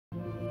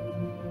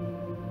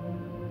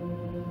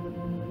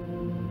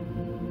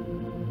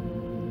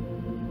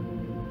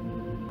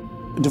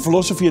The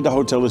philosophy at the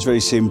hotel is very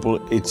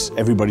simple. It's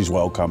everybody's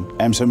welcome.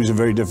 Amsterdam is a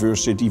very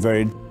diverse city,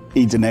 very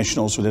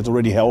international, so that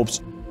already helps.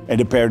 And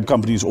the parent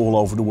company is all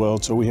over the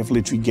world, so we have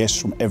literally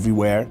guests from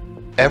everywhere.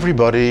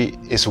 Everybody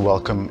is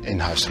welcome in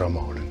Huis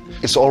Molen.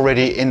 It's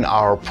already in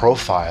our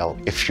profile.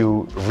 If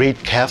you read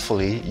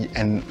carefully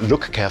and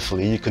look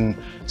carefully, you can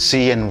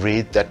see and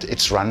read that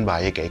it's run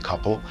by a gay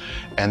couple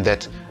and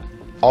that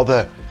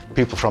other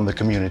people from the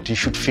community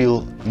should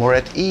feel more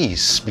at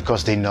ease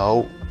because they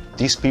know,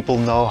 these people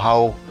know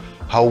how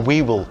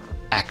we will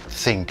act,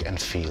 think and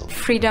feel.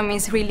 Freedom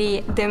is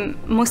really the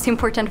most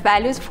important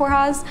values for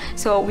us,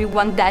 so we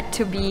want that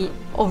to be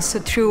also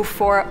true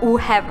for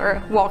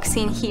whoever walks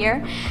in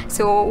here.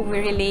 So we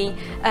really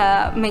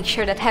make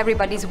sure that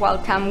everybody's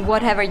welcome,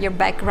 whatever your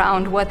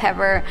background,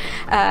 whatever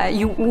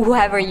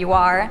whoever you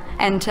are.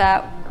 And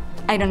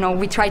I don't know,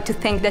 we try to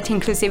think that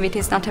inclusivity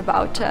is not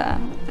about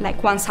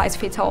like one size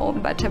fits all,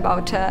 but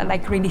about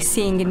like really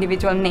seeing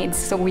individual needs.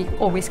 So we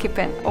always keep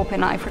an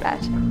open eye for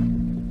that.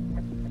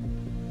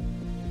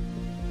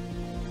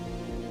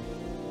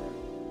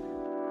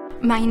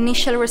 My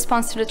initial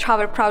response to the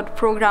Travel Proud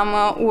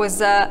program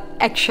was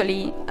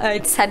actually,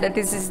 it said that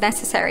this is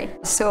necessary.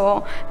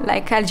 So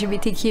like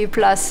LGBTQ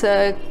plus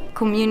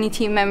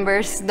community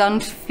members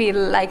don't feel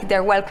like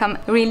they're welcome.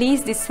 Really,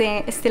 is this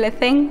still a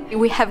thing?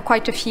 We have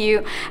quite a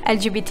few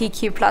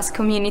LGBTQ plus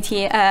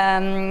community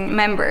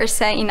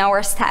members in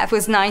our staff. It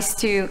was nice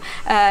to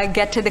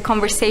get the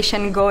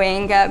conversation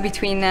going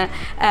between them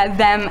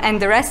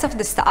and the rest of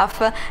the staff.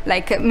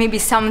 Like maybe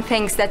some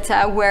things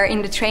that were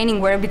in the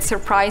training were a bit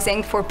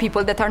surprising for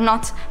people that are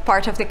not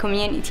part of the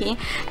community.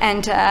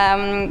 And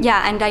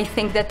yeah, and I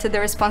think that the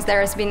response there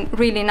has been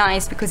really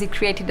nice because it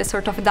created a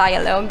sort of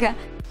dialogue.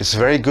 It's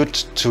very good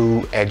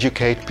to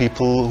educate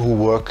people who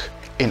work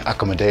in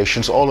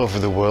accommodations all over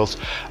the world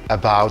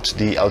about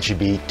the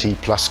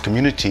LGBT plus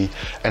community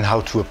and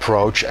how to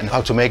approach and how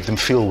to make them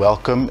feel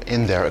welcome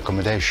in their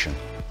accommodation.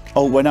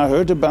 Oh, when I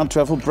heard about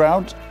Travel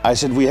Proud, I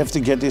said we have to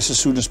get this as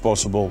soon as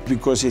possible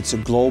because it's a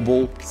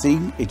global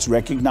thing, it's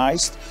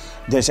recognized.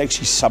 There's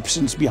actually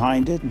substance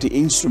behind it. The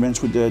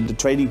instruments with the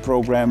training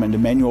program and the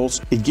manuals,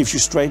 it gives you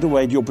straight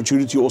away the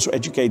opportunity to also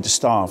educate the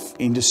staff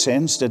in the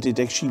sense that it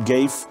actually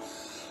gave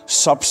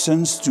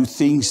substance to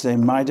things they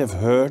might have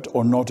heard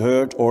or not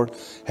heard or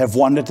have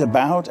wondered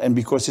about, and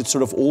because it's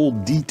sort of all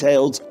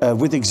detailed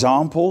with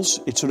examples,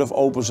 it sort of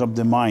opens up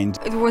the mind.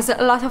 It was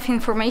a lot of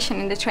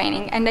information in the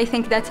training, and I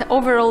think that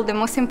overall the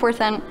most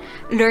important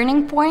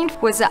learning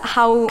point was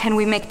how can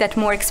we make that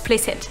more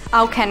explicit?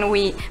 How can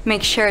we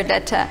make sure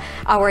that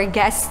our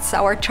guests,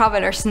 our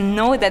travelers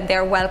know that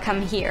they're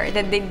welcome here,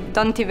 that they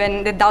don't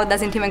even, the doubt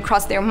doesn't even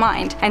cross their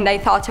mind. And I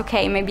thought,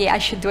 okay, maybe I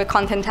should do a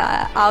content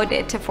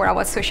audit for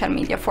our social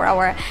media, for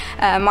our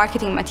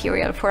marketing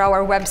material, for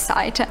our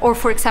website, or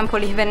for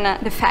example even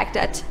the fact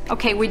that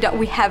okay,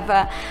 we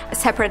have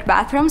separate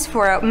bathrooms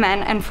for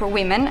men and for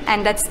women,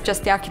 and that's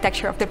just the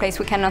architecture of the place,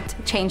 we cannot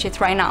change it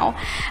right now,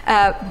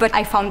 but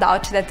I found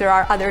out that there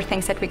are other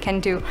things that we can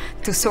do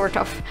to sort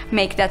of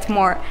make that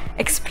more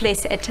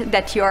explicit,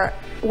 that you're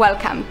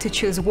welcome to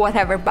choose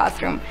whatever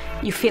bathroom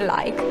you feel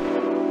like.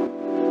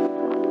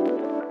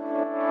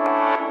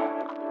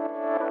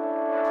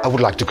 I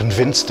would like to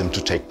convince them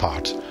to take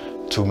part,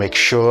 to make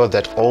sure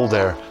that all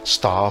their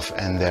staff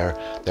and their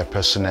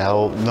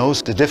personnel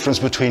knows the difference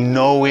between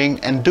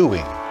knowing and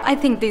doing. I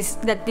think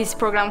that this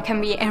program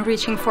can be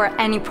enriching for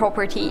any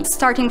property.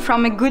 Starting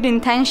from a good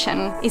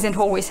intention isn't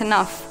always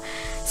enough.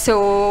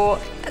 So,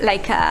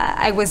 like,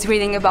 I was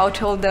reading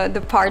about all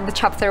the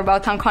chapter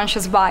about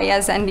unconscious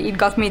bias, and it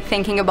got me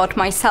thinking about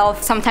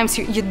myself. Sometimes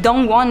you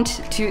don't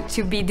want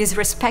to be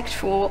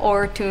disrespectful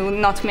or to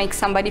not make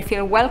somebody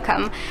feel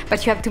welcome,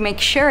 but you have to make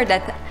sure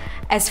that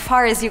as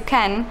far as you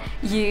can,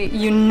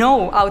 you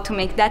know how to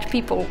make that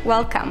people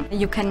welcome.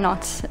 You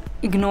cannot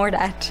ignore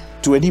that.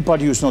 To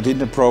anybody who's not in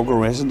the program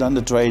or hasn't done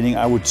the training,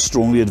 I would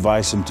strongly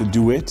advise them to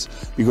do it.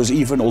 Because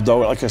even although,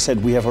 like I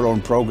said, we have our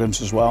own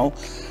programs as well,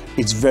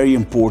 it's very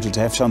important to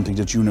have something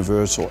that's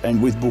universal.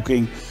 And with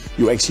Booking,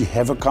 you actually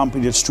have a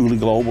company that's truly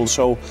global.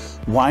 So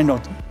why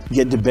not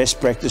get the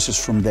best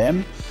practices from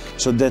them?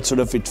 So that sort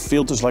of it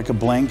filters like a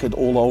blanket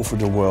all over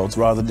the world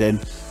rather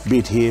than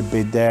bit here,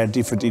 bit there,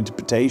 different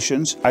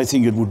interpretations. I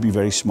think it would be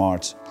very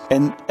smart.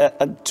 And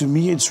to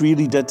me, it's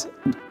really that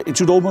it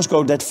should almost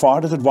go that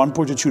far that at one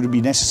point it shouldn't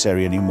be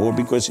necessary anymore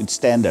because it's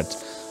standard.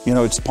 You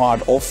know, it's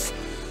part of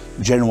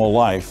general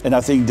life. And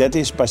I think that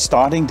is by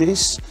starting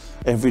this,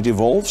 if it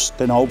evolves,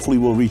 then hopefully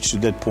we'll reach to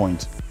that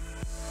point.